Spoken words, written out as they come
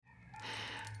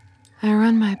I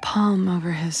run my palm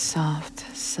over his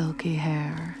soft, silky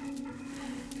hair,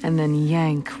 and then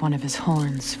yank one of his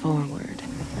horns forward.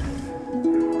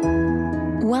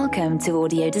 Welcome to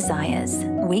Audio Desires.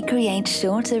 We create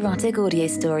short erotic audio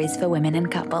stories for women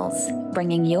and couples,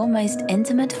 bringing your most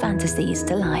intimate fantasies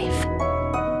to life.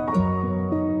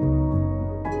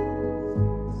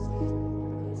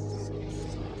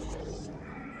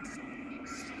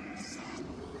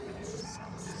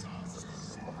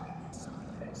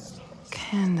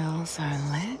 Candles are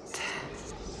lit.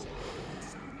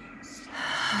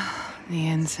 The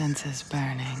incense is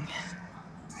burning.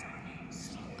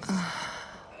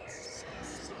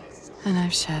 And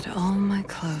I've shed all my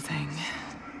clothing.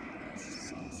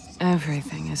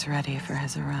 Everything is ready for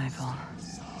his arrival.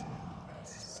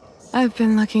 I've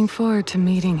been looking forward to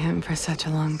meeting him for such a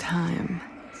long time.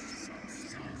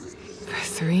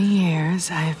 For 3 years,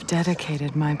 I've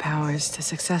dedicated my powers to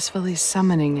successfully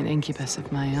summoning an incubus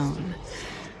of my own.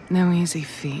 No easy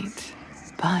feat,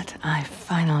 but I've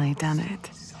finally done it.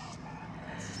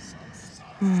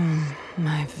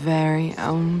 My very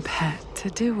own pet to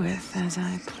do with as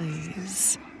I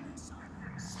please.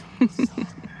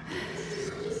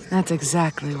 That's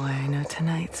exactly why I know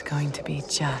tonight's going to be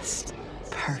just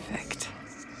perfect.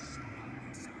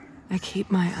 I keep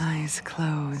my eyes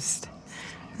closed,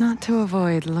 not to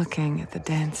avoid looking at the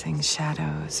dancing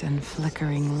shadows and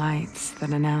flickering lights that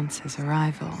announce his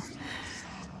arrival,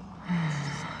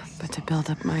 but to build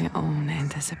up my own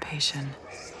anticipation.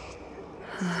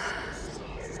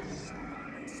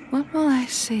 What will I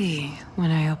see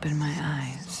when I open my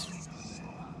eyes?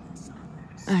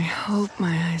 I hope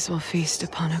my eyes will feast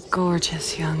upon a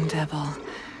gorgeous young devil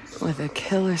with a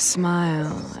killer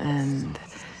smile and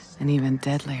an even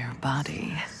deadlier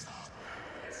body.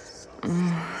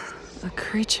 A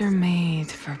creature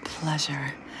made for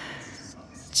pleasure.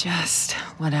 Just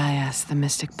what I asked the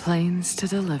mystic planes to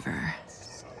deliver.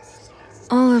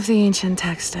 All of the ancient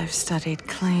texts I've studied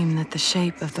claim that the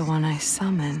shape of the one I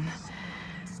summon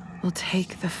will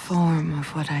take the form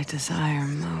of what I desire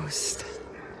most.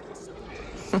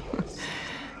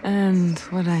 And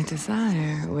what I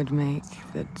desire would make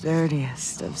the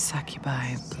dirtiest of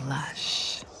succubi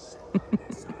blush.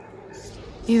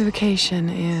 Evocation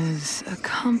is a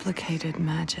complicated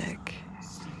magic.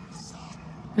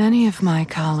 Many of my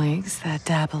colleagues that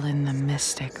dabble in the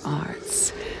mystic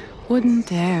arts wouldn't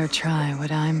dare try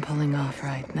what I'm pulling off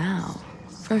right now,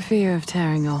 for fear of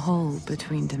tearing a hole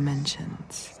between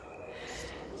dimensions.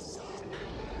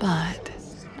 But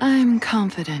I'm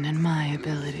confident in my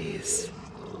abilities.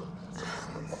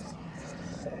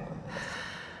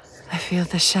 I feel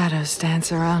the shadows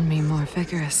dance around me more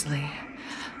vigorously,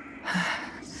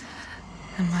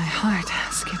 and my heart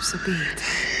skips a beat.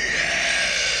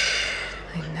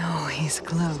 I know he's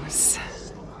close,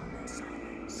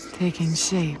 taking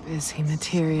shape as he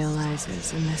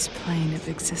materializes in this plane of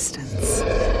existence.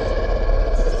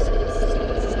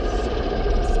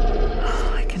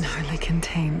 I can hardly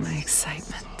contain my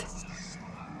excitement.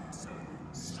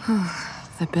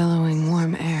 The billowing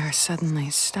warm air suddenly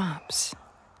stops.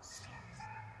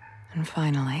 And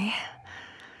finally,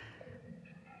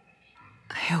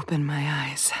 I open my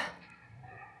eyes.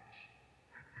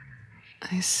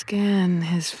 I scan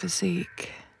his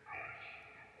physique.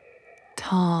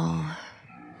 Tall,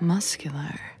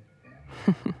 muscular,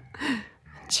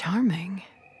 charming,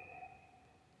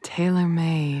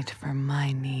 tailor-made for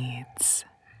my needs.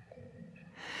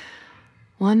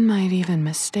 One might even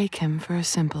mistake him for a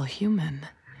simple human,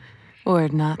 were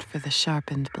it not for the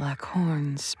sharpened black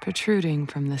horns protruding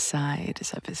from the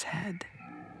sides of his head.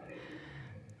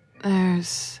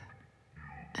 There's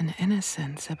an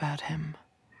innocence about him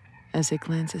as he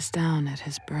glances down at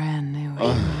his brand new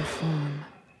human form.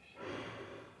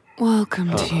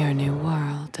 Welcome to your new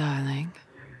world, darling.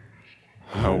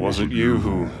 Was it you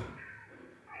who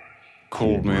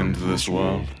called me into this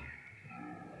world?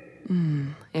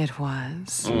 It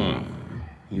was.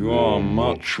 You are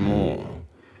much more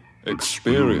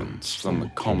experienced than the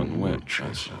common witch,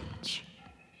 I sense.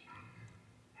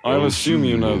 I'll assume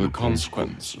you know the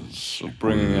consequences of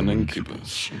bringing an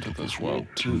incubus into this world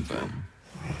too, then.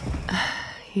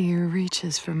 He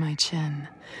reaches for my chin,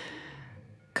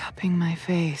 cupping my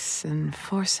face and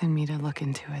forcing me to look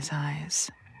into his eyes.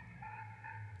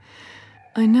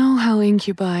 I know how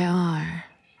incubi are.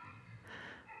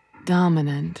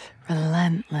 Dominant,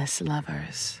 relentless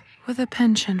lovers with a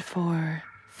penchant for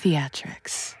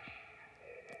theatrics.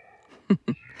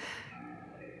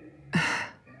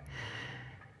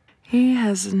 He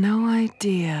has no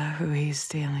idea who he's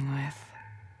dealing with.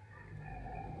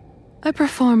 I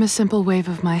perform a simple wave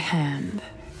of my hand,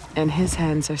 and his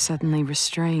hands are suddenly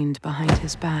restrained behind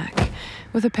his back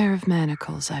with a pair of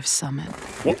manacles I've summoned.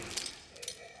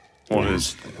 What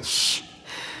is this?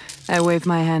 I wave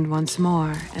my hand once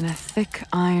more, and a thick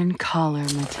iron collar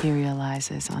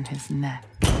materializes on his neck.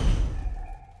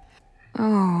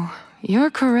 Oh,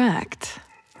 you're correct.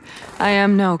 I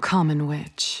am no common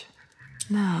witch.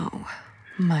 No,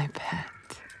 my pet.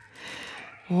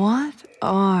 What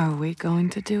are we going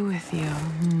to do with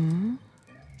you,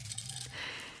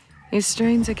 He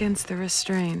strains against the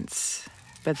restraints,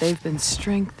 but they've been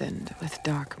strengthened with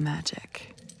dark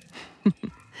magic.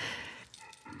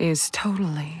 He's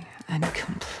totally and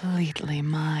completely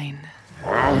mine.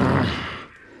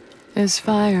 His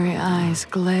fiery eyes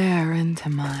glare into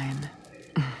mine.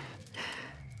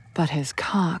 But his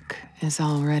cock is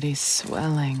already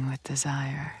swelling with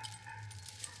desire.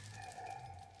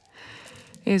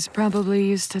 He's probably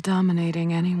used to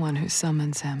dominating anyone who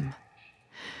summons him.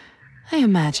 I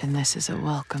imagine this is a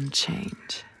welcome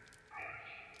change.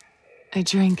 I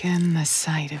drink in the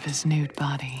sight of his nude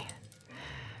body.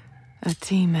 A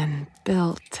demon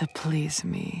built to please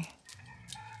me.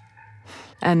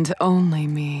 And only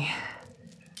me.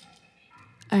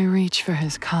 I reach for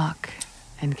his cock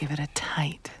and give it a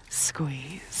tight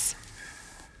squeeze.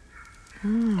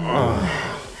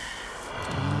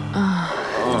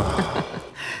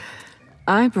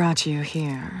 I brought you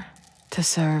here to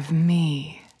serve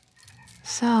me.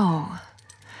 So,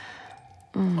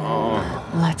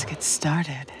 let's get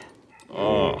started.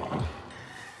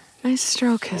 I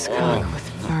stroke his cock with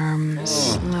firm,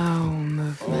 slow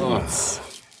movements.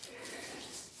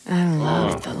 I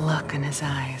love the look in his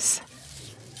eyes.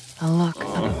 A look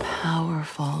of a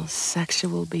powerful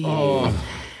sexual being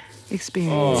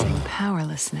experiencing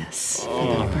powerlessness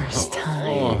for the first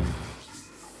time.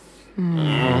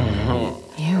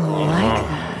 You like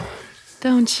that,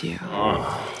 don't you?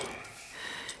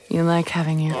 You like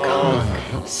having your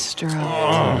cock stroked.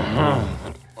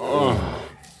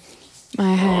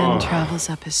 My hand travels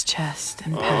up his chest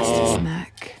and past his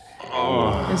neck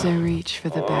as I reach for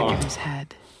the back of his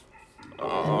head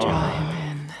and draw him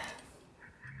in.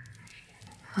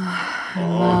 I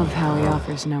love how he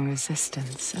offers no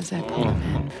resistance as I pull him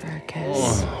in for a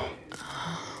kiss.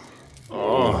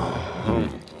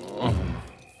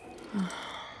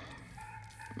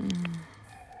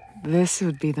 This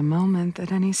would be the moment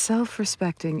that any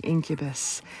self-respecting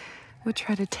incubus would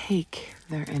try to take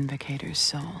their invocator's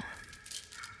soul.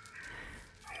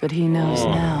 But he knows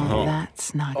now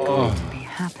that's not going to be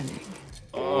happening.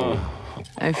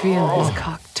 I feel his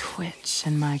cock twitch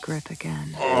in my grip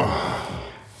again.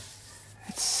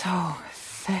 It's so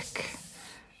thick.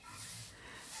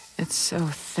 It's so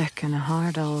thick and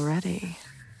hard already,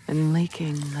 and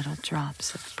leaking little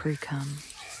drops of pre-cum.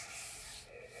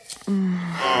 The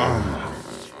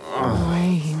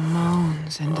way he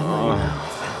moans into my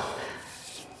mouth.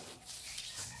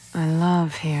 I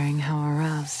love hearing how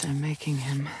aroused I'm making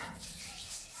him.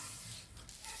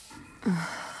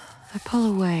 I pull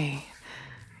away,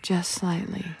 just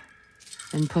slightly,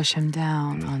 and push him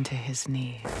down onto his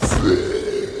knees.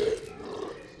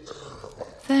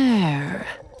 There.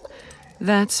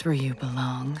 That's where you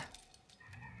belong.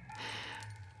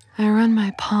 I run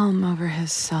my palm over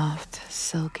his soft,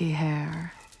 silky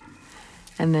hair,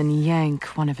 and then yank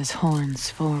one of his horns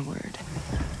forward.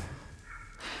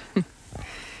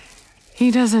 He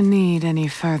doesn't need any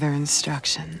further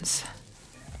instructions.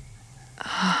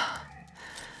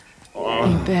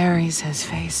 He buries his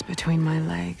face between my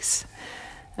legs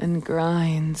and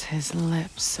grinds his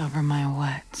lips over my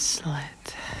wet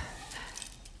slit.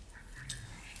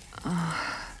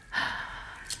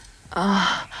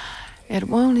 It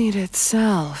won't eat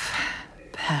itself,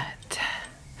 pet.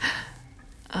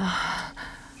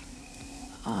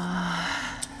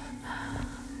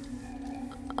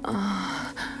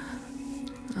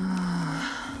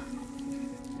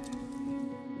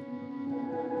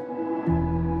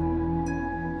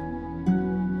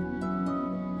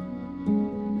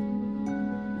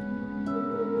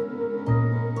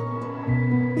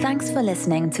 Thanks for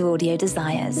listening to Audio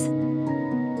Desires.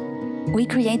 We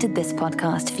created this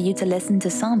podcast for you to listen to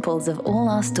samples of all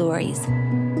our stories.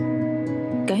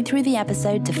 Go through the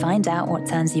episode to find out what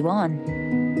turns you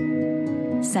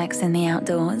on. Sex in the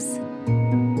outdoors,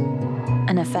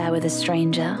 an affair with a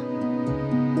stranger,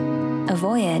 a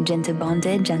voyage into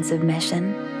bondage and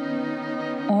submission,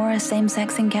 or a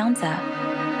same-sex encounter.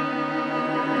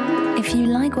 If you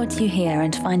like what you hear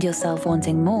and find yourself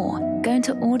wanting more, go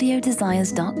to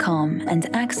audiodesires.com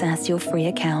and access your free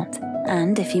account.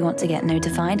 And if you want to get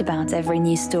notified about every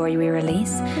new story we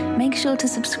release, make sure to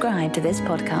subscribe to this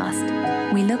podcast.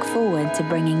 We look forward to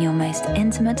bringing your most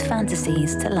intimate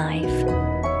fantasies to life.